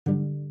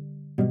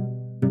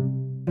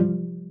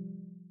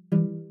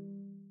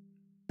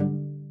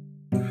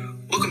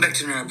back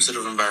to another episode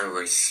of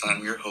Enviroverse.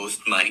 I'm your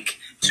host, Mike.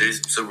 Today's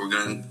episode, we're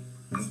going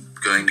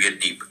to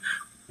get deep.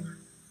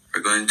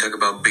 We're going to talk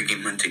about big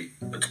game hunting.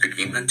 What's big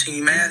game hunting,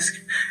 you may ask?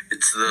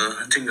 It's the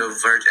hunting of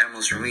large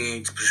animals for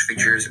meat, special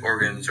features,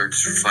 organs, or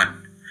just for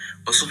fun.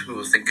 Also,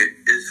 people think it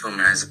is fun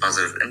and has a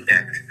positive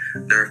impact.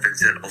 There are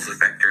effects that also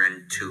factor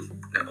into,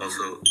 there are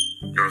also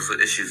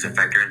issues that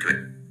factor into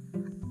it.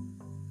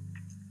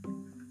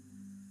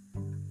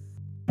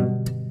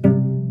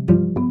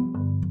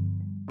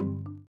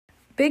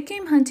 Big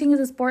game hunting is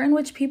a sport in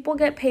which people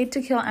get paid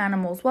to kill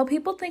animals. While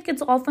people think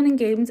it's all fun and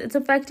games, it's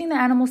affecting the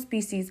animal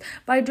species.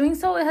 By doing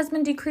so, it has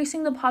been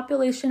decreasing the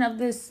population of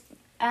this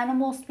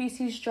animal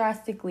species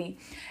drastically.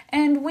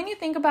 And when you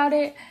think about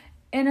it,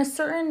 in a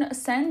certain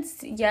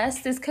sense,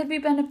 yes, this could be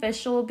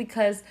beneficial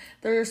because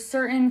there's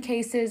certain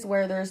cases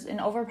where there's an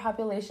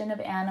overpopulation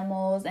of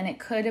animals and it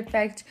could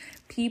affect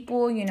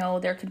people. You know,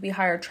 there could be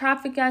higher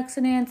traffic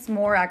accidents,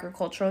 more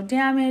agricultural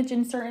damage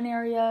in certain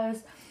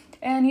areas.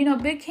 And,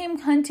 big game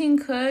hunting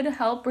could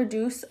help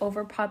reduce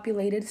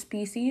overpopulated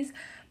species.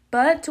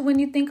 But when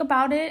you think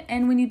about it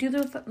and when you do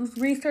the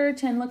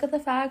research and look at the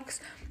facts,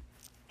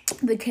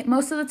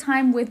 most of the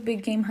time with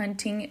big game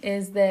hunting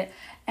is that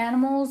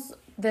animals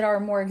that are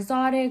more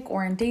exotic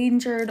or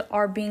endangered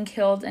are being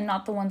killed and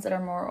not the ones that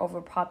are more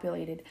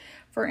overpopulated.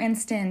 For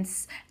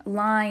instance,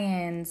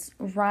 lions,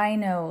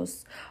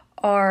 rhinos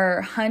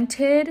are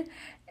hunted,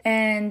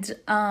 and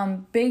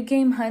big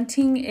game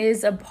hunting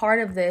is a part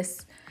of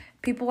this.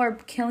 People are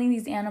killing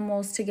these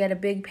animals to get a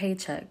big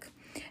paycheck.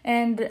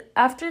 And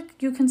after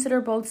you consider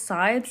both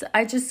sides,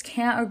 I just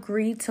can't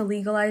agree to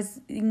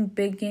legalizing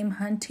big game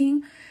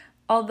hunting.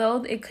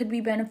 Although it could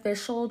be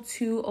beneficial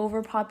to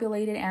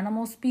overpopulated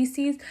animal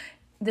species,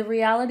 the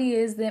reality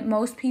is that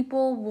most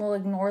people will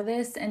ignore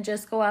this and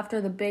just go after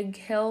the big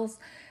kills,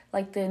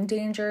 like the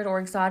endangered or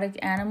exotic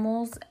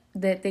animals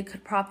that they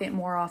could profit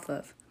more off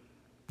of.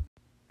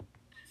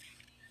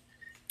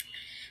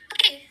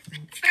 Okay,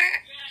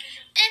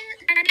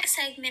 in our next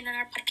segment on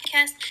our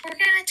podcast, we're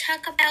going to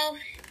talk about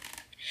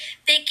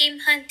big game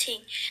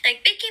hunting.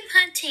 Like big game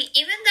hunting,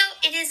 even though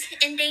it is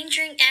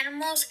endangering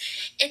animals,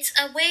 it's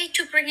a way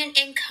to bring in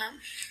income.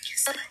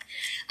 So,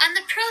 on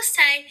the pro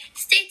side,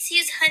 states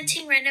use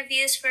hunting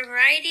revenues for a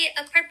variety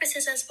of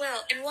purposes as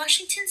well. In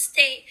Washington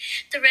state,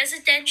 the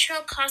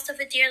residential cost of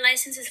a deer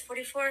license is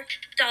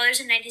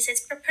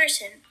 $44.90 per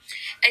person.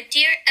 A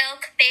deer,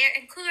 elk, bear,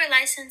 and cougar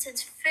license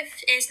is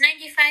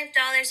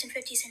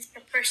 $95.50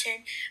 per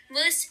person.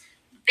 Moose,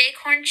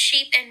 bighorn,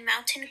 sheep, and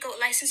mountain goat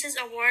licenses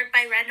awarded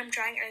by random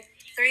drawing are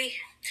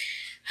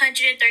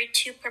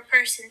 $332 per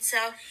person.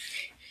 So,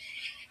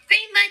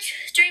 pretty much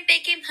during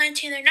big game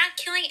hunting, they're not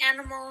killing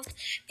animals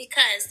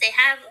because they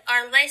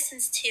are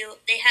licensed to.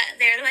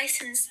 They're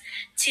licensed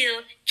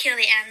to kill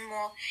the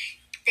animal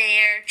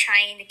they're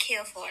trying to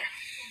kill for.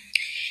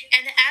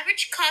 And the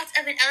average cost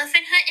of an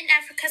elephant hunt in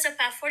Africa is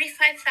about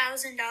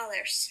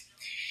 $45,000.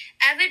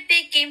 Avid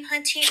big game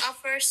hunting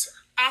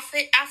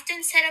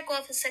often set a goal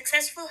of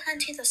successful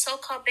hunting, the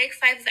so-called Big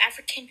Five of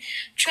African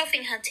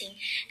trophy hunting: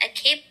 a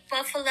Cape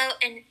buffalo,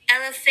 an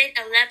elephant,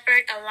 a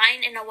leopard, a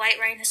lion, and a white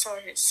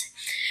rhinoceros,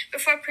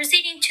 before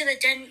proceeding to the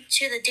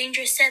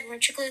dangerous seven,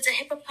 which includes a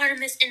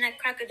hippopotamus and a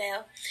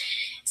crocodile.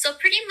 So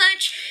pretty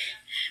much,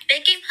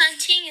 big game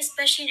hunting,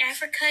 especially in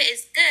Africa,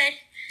 is good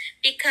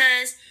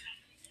because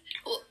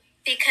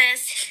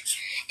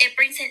it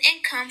brings in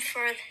income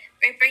for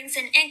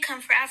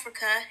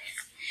Africa.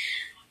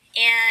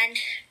 And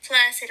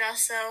plus, the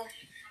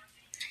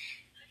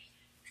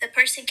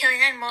person killing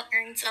the animal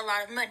earns a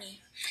lot of money.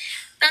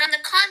 But on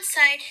the con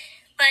side,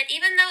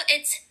 even though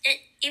it's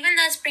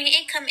bringing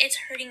income, it's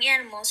hurting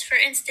animals. For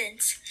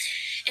instance,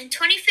 in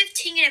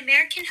 2015, an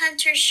American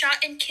hunter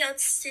shot and killed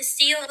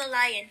Cecile the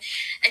lion,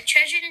 a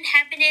treasured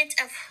inhabitant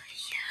of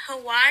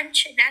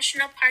Hwange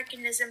National Park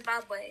in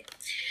Zimbabwe.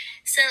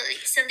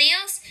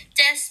 Cecile's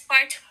death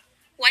sparked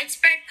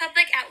widespread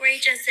public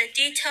outrage as the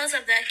details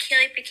of the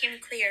killing became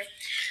clear.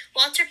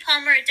 Walter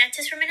Palmer, a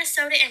dentist from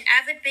Minnesota and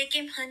avid big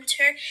game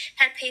hunter,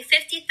 had paid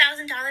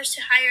 $50,000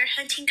 to hire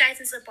hunting guides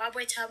in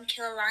Zimbabwe to help him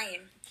kill a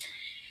lion.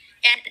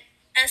 And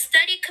a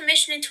study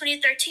commissioned in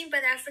 2013 by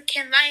the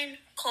African Lion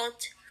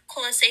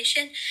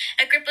Coalition,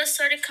 a group of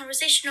sorted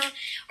conversational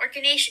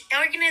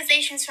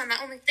organizations, found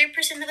that only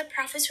 3% of the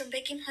profits from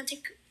big game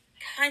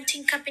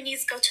hunting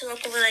companies go to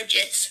local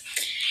villages.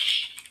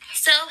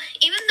 So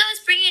even though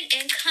it's bringing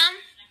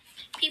income,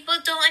 people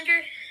don't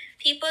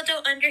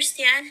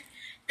understand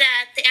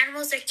that the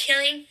animals they're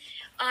killing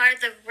are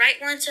the right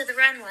ones or the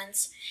wrong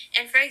ones.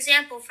 And for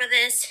example, for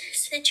this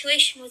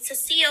situation with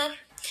Cecile,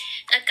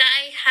 a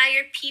guy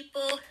hired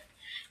people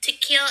to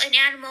kill an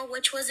animal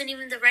which wasn't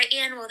even the right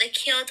animal. They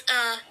killed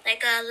a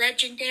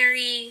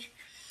legendary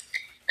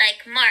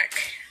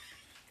mark.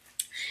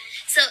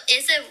 So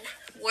is it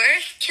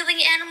worth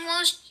killing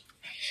animals?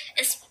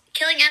 Is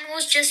killing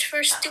animals just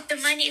for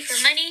stupid money,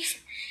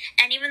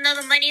 and even though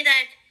the money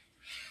that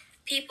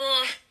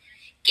people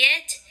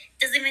get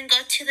doesn't even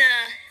go to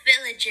the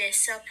villages,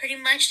 so pretty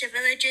much the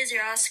villages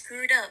are all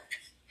screwed up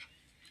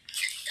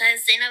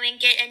because they don't even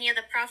get any of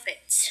the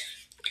profits.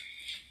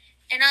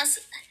 And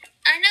also,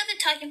 another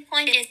talking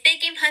point is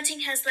big game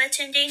hunting has led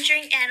to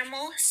endangering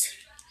animals,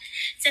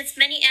 since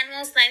many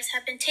animals' lives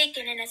have been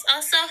taken, and it's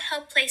also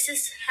helped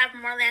places have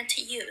more land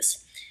to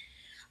use.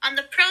 On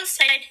the pro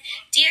side,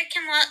 deer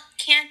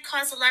can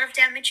cause a lot of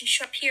damage in a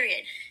short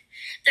period.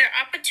 There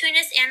are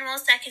opportunist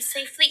animals that can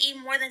safely eat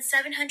more than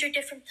 700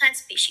 different plant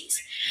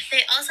species.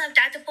 They also have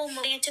adaptable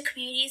moving into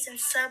communities in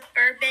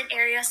suburban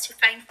areas to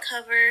find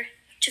cover,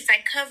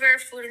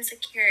 food, and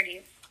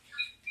security.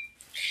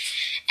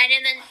 And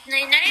in the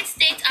United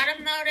States,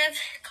 automotive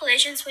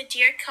collisions with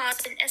deer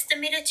cause an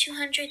estimated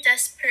 200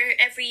 deaths per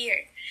every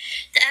year.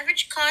 The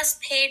average cost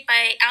paid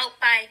by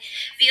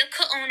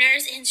vehicle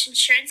owners and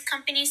insurance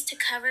companies to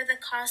cover the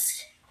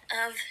cost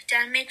of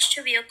damage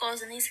to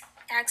vehicles in these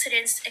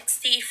accidents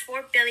exceed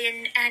 $4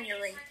 billion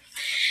annually.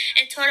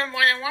 In total,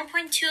 more than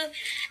 1.2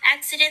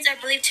 accidents are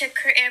believed to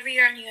occur every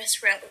year on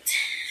U.S. roads.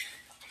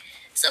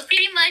 So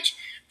pretty much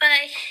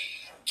by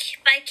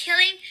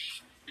killing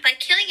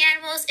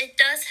animals, it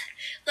does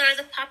lower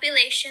the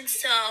population,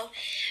 so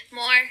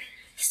more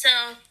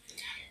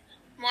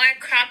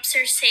crops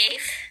are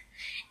safe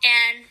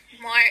and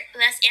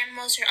less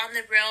animals are on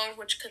the road,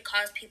 which could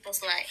cause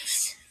people's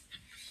lives.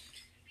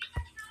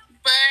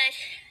 But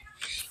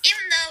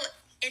even though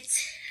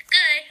it's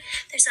good,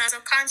 there's also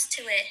cons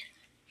to it.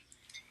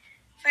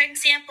 For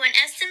example, an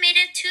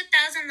estimated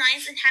 2,000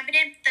 lions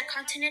inhabited the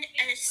continent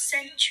a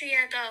century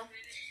ago.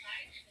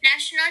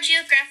 National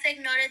Geographic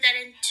noted that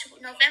in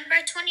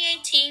November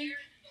 2018,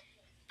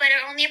 but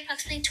only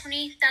approximately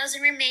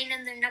 20,000 remain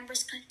and their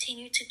numbers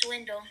continue to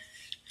dwindle.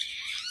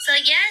 So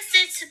yes,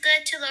 it's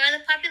good to lower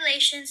the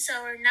population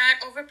so we're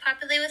not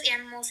overpopulated with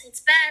animals.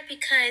 It's bad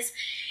because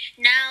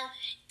now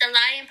the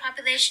lion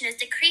population is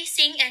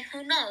decreasing, and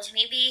who knows,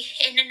 maybe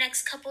in the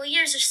next couple of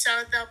years or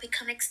so they'll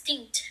become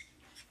extinct.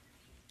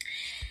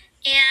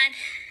 And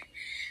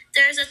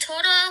there's a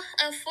total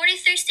of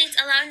 43 states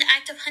allowing the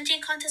active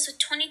hunting contest, with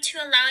 22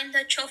 allowing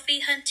the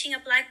trophy hunting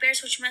of black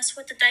bears, which mess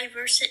with the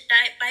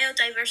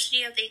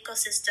biodiversity of the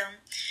ecosystem.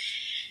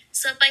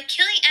 So by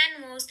killing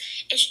animals,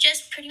 it's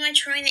just pretty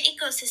much ruining the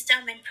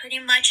ecosystem and pretty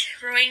much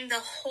ruining the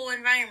whole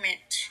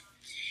environment.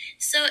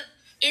 So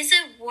is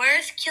it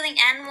worth killing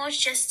animals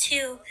just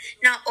to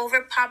not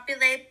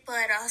overpopulate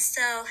but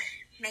also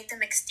make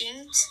them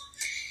extinct?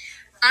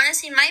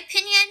 Honestly, in my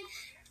opinion,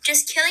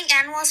 just killing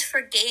animals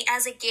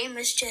as a game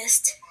is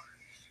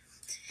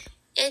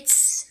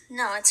it's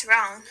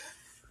wrong.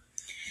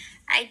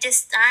 I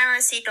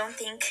honestly don't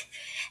think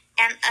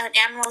an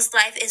animal's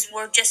life is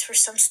worth just for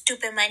some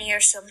stupid money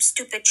or some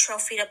stupid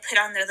trophy to put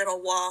on their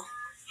little wall.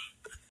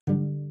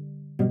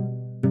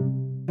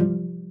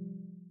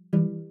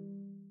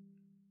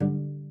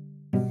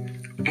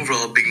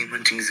 Overall, big game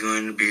hunting is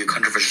going to be a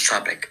controversial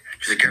topic.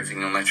 Just like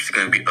everything in life, there's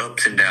going to be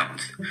ups and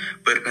downs.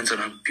 But it depends on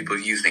how people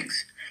view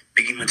things.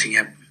 Big game hunting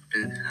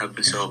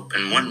happens to help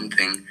in one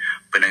thing,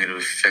 but negative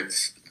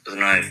effects is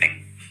another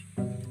thing.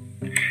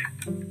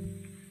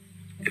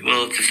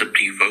 Well, it's just up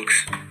to you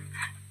folks.